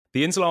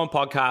The Insulone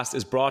podcast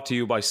is brought to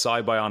you by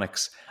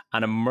Cybionics,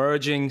 an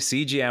emerging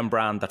CGM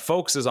brand that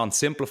focuses on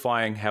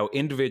simplifying how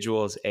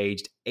individuals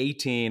aged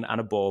 18 and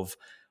above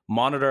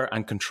monitor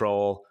and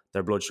control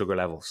their blood sugar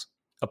levels.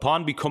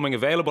 Upon becoming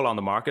available on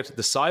the market,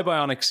 the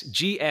Cybionics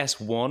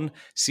GS1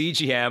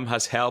 CGM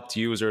has helped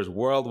users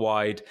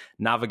worldwide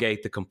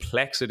navigate the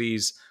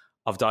complexities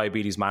of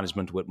diabetes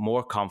management with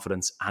more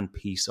confidence and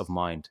peace of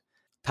mind.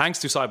 Thanks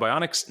to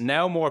Cybionics,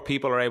 now more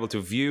people are able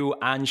to view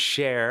and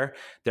share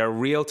their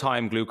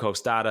real-time glucose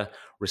data,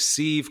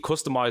 receive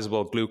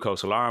customizable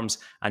glucose alarms,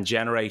 and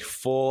generate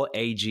full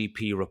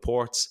AGP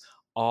reports,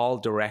 all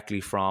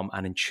directly from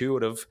an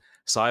intuitive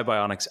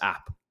Cybionics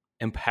app,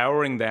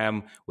 empowering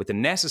them with the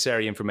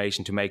necessary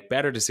information to make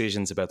better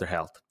decisions about their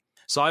health.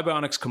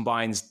 Cybionics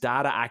combines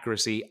data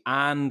accuracy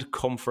and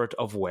comfort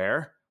of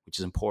wear, which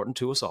is important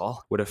to us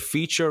all, with a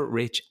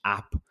feature-rich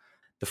app.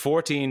 The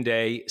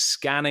 14-day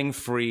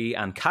scanning-free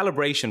and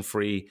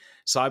calibration-free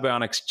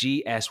Cybionics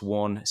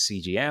GS1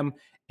 CGM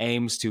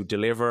aims to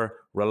deliver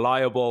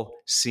reliable,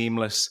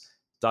 seamless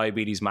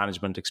diabetes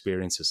management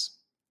experiences.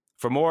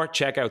 For more,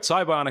 check out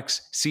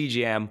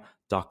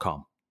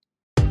cybionicscgm.com.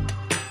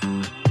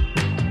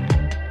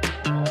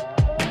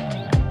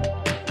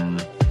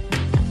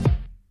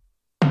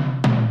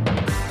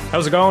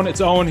 How's it going?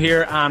 It's Owen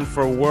here, and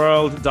for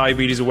World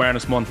Diabetes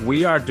Awareness Month,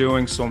 we are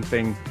doing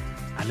something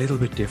a little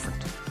bit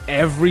different.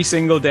 Every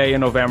single day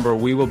in November,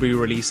 we will be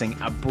releasing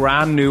a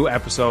brand new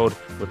episode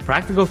with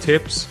practical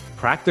tips,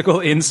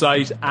 practical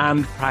insight,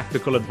 and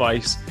practical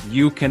advice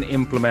you can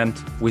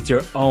implement with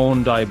your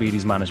own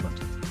diabetes management.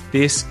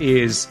 This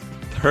is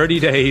 30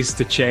 days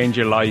to change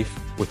your life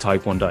with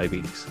type 1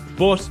 diabetes.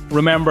 But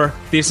remember,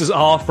 this is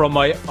all from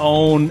my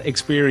own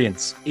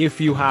experience.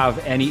 If you have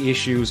any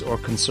issues or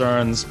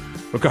concerns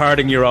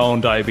regarding your own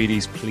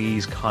diabetes,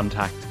 please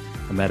contact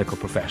a medical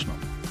professional.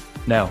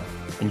 Now,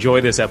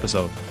 enjoy this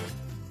episode.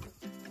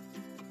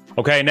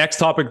 Okay, next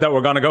topic that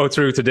we're going to go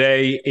through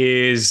today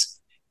is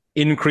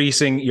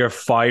increasing your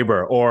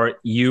fiber, or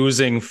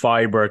using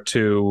fiber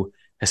to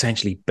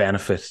essentially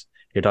benefit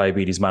your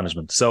diabetes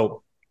management.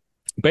 So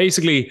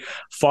basically,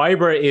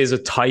 fiber is a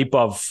type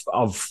of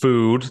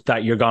food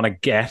that you're going to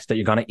get, that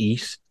you're going to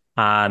eat,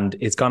 and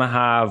it's going to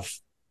have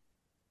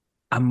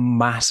a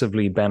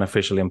massively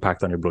beneficial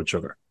impact on your blood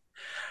sugar.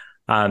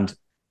 And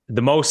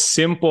the most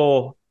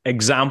simple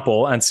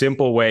example and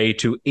simple way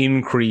to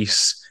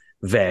increase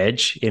veg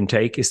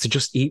intake is to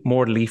just eat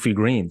more leafy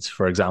greens,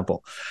 for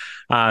example.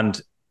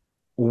 And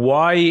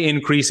why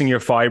increasing your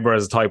fiber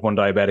as a type 1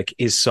 diabetic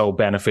is so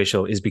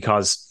beneficial is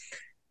because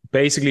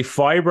basically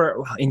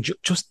fiber,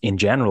 just in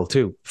general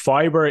too,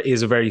 fiber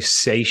is a very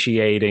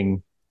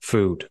satiating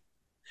food.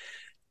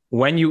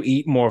 When you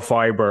eat more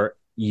fiber,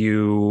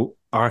 you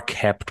are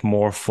kept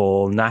more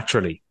full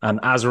naturally. And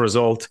as a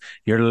result,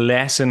 you're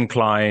less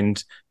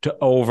inclined to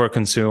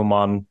overconsume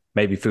on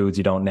maybe foods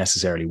you don't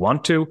necessarily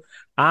want to.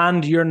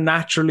 And you're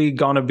naturally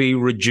going to be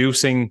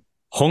reducing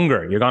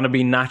hunger. You're going to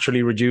be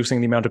naturally reducing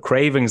the amount of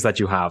cravings that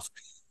you have.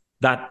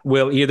 That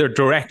will either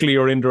directly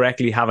or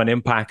indirectly have an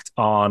impact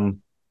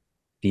on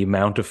the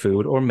amount of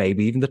food, or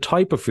maybe even the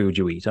type of food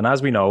you eat. And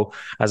as we know,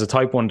 as a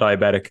type 1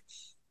 diabetic,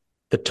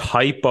 the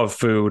type of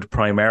food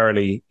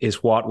primarily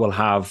is what will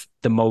have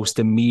the most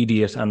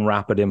immediate and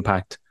rapid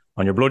impact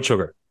on your blood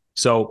sugar.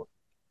 So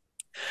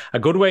a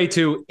good way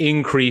to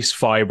increase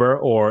fiber,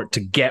 or to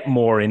get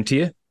more into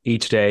you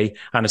each day,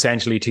 and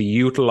essentially to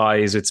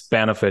utilize its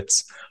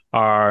benefits,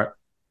 are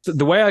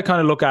the way I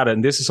kind of look at it.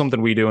 And this is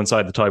something we do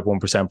inside the Type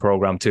 1%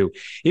 program too.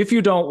 If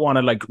you don't want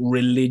to like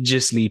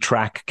religiously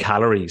track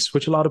calories,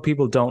 which a lot of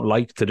people don't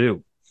like to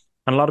do,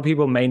 and a lot of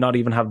people may not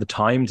even have the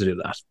time to do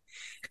that.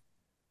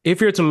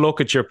 If you're to look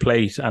at your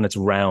plate and it's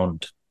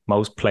round,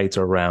 most plates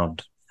are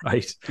round,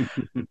 right?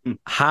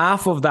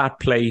 Half of that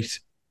plate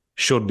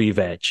should be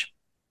veg.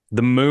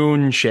 The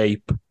moon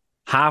shape,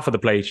 half of the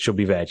plate should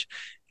be veg.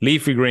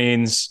 Leafy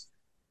greens,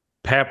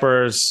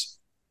 peppers,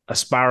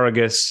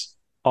 asparagus,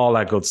 all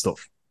that good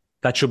stuff.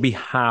 That should be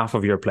half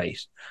of your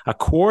plate. A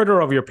quarter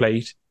of your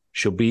plate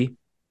should be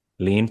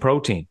lean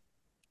protein.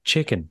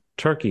 Chicken,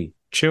 turkey,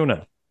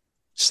 tuna,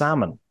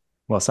 salmon.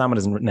 Well, salmon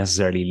isn't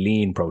necessarily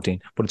lean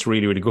protein, but it's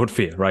really, really good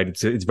for you, right?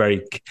 It's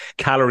very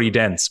calorie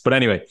dense. But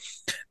anyway,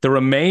 the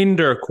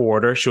remainder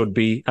quarter should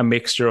be a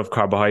mixture of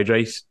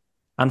carbohydrate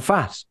and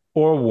fat,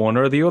 or one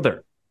or the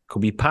other.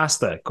 Could be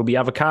pasta, could be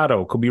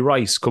avocado, could be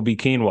rice, could be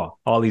quinoa,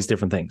 all these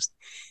different things.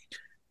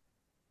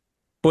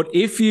 But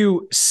if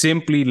you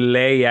simply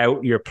lay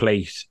out your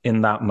plate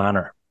in that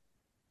manner,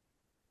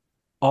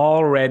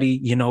 already,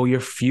 you're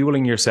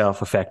fueling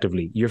yourself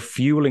effectively. You're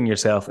fueling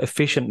yourself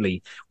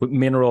efficiently with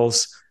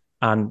minerals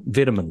and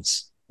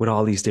vitamins, with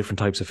all these different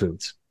types of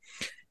foods.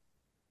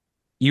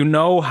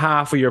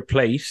 Half of your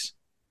plate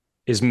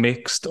is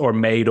mixed or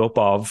made up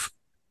of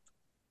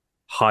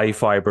high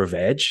fiber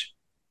veg.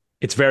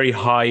 It's very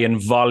high in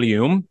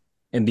volume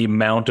in the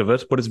amount of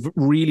it, but it's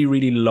really,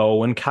 really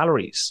low in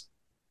calories.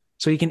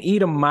 So you can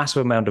eat a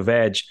massive amount of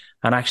veg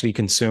and actually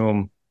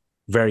consume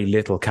very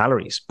little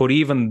calories. But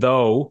even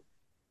though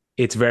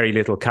It's very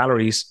little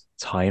calories.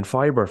 It's high in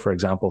fiber, for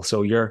example.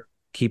 So you're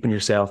keeping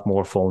yourself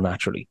more full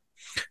naturally.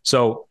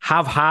 So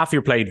have half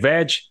your plate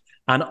veg.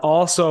 And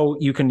also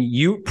you can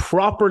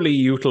properly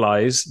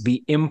utilize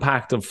the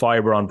impact of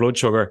fiber on blood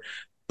sugar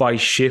by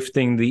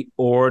shifting the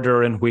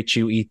order in which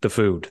you eat the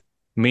food.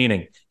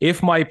 Meaning,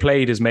 if my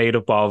plate is made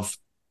up of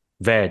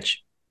veg,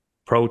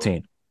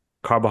 protein,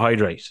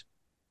 carbohydrate,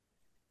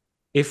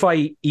 if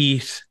I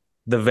eat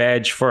the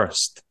veg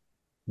first,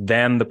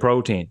 then the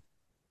protein,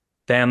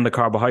 then the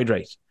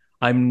carbohydrate,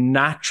 I'm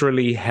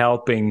naturally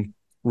helping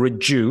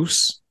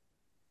reduce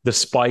the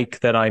spike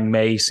that I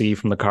may see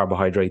from the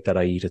carbohydrate that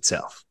I eat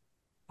itself.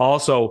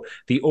 Also,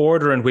 the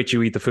order in which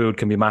you eat the food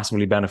can be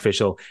massively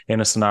beneficial in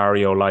a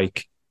scenario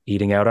like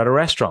eating out at a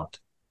restaurant.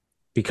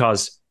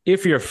 Because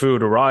if your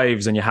food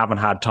arrives and you haven't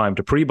had time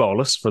to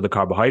pre-bolus for the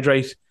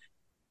carbohydrate,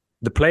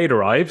 the plate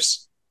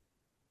arrives,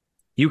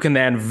 you can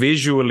then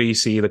visually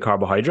see the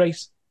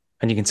carbohydrate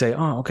and you can say,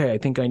 oh, okay, I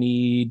think I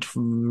need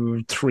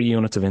 3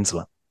 units of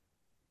insulin.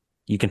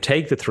 You can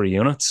take the 3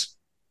 units,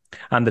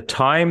 and the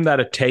time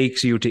that it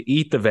takes you to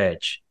eat the veg,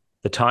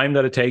 the time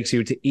that it takes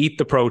you to eat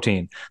the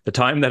protein, the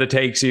time that it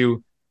takes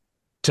you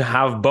to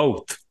have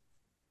both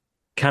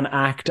can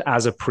act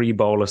as a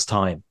pre-bolus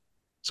time.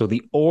 So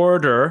the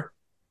order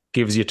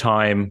gives you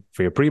time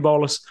for your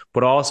pre-bolus,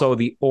 but also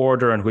the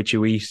order in which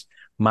you eat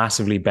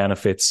massively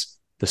benefits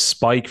the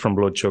spike from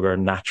blood sugar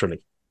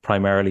naturally,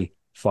 primarily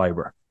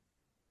fiber.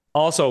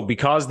 Also,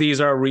 because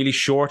these are really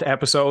short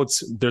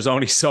episodes, there's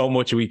only so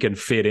much we can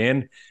fit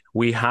in.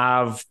 We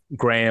have,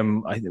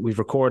 Graham, we've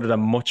recorded a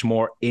much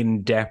more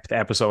in-depth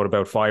episode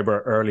about fiber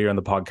earlier in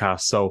the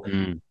podcast. So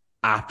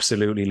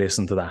absolutely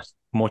listen to that.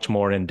 Much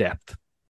more in depth.